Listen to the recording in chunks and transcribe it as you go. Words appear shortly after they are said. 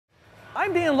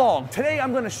I'm Dan Long. Today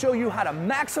I'm going to show you how to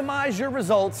maximize your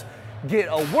results, get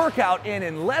a workout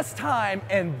in less time,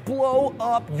 and blow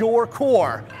up your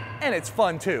core. And it's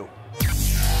fun too.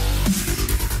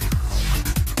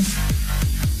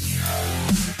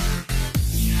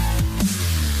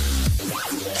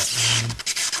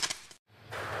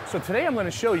 So today I'm going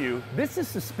to show you, this is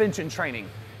suspension training.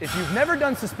 If you've never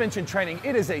done suspension training,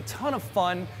 it is a ton of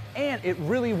fun and it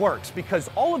really works because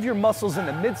all of your muscles in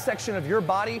the midsection of your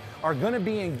body are going to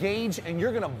be engaged and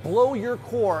you're going to blow your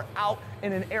core out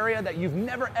in an area that you've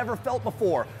never ever felt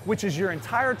before, which is your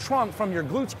entire trunk from your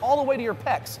glutes all the way to your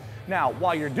pecs. Now,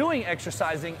 while you're doing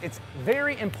exercising, it's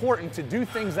very important to do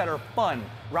things that are fun,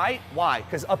 right? Why?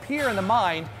 Because up here in the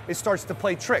mind, it starts to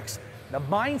play tricks. The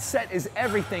mindset is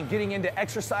everything, getting into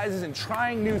exercises and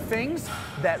trying new things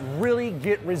that really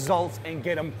get results and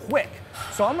get them quick.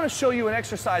 So I'm gonna show you an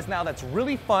exercise now that's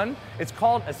really fun. It's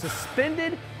called a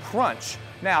suspended crunch.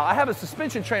 Now, I have a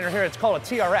suspension trainer here, it's called a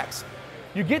TRX.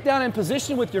 You get down in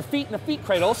position with your feet in the feet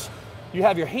cradles. You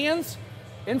have your hands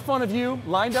in front of you,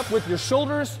 lined up with your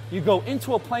shoulders. You go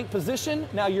into a plank position.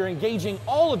 Now you're engaging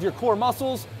all of your core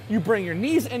muscles. You bring your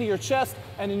knees into your chest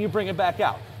and then you bring it back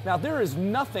out. Now there is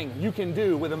nothing you can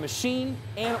do with a machine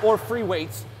and or free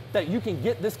weights that you can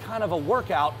get this kind of a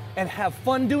workout and have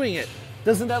fun doing it.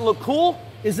 Doesn't that look cool?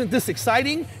 Isn't this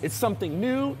exciting? It's something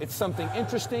new, it's something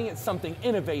interesting, it's something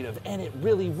innovative, and it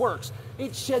really works.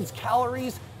 It sheds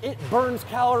calories, it burns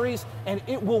calories, and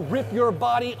it will rip your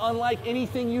body unlike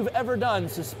anything you've ever done.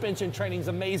 Suspension training's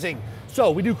amazing.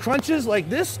 So we do crunches like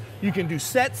this. You can do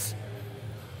sets,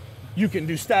 you can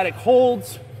do static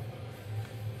holds,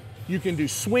 you can do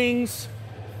swings,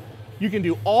 you can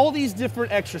do all these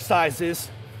different exercises,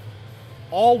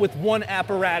 all with one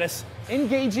apparatus,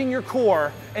 engaging your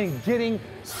core and getting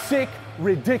sick,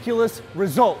 ridiculous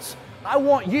results. I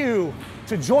want you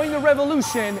to join the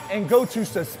revolution and go to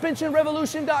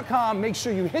suspensionrevolution.com. Make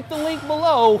sure you hit the link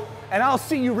below, and I'll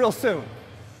see you real soon.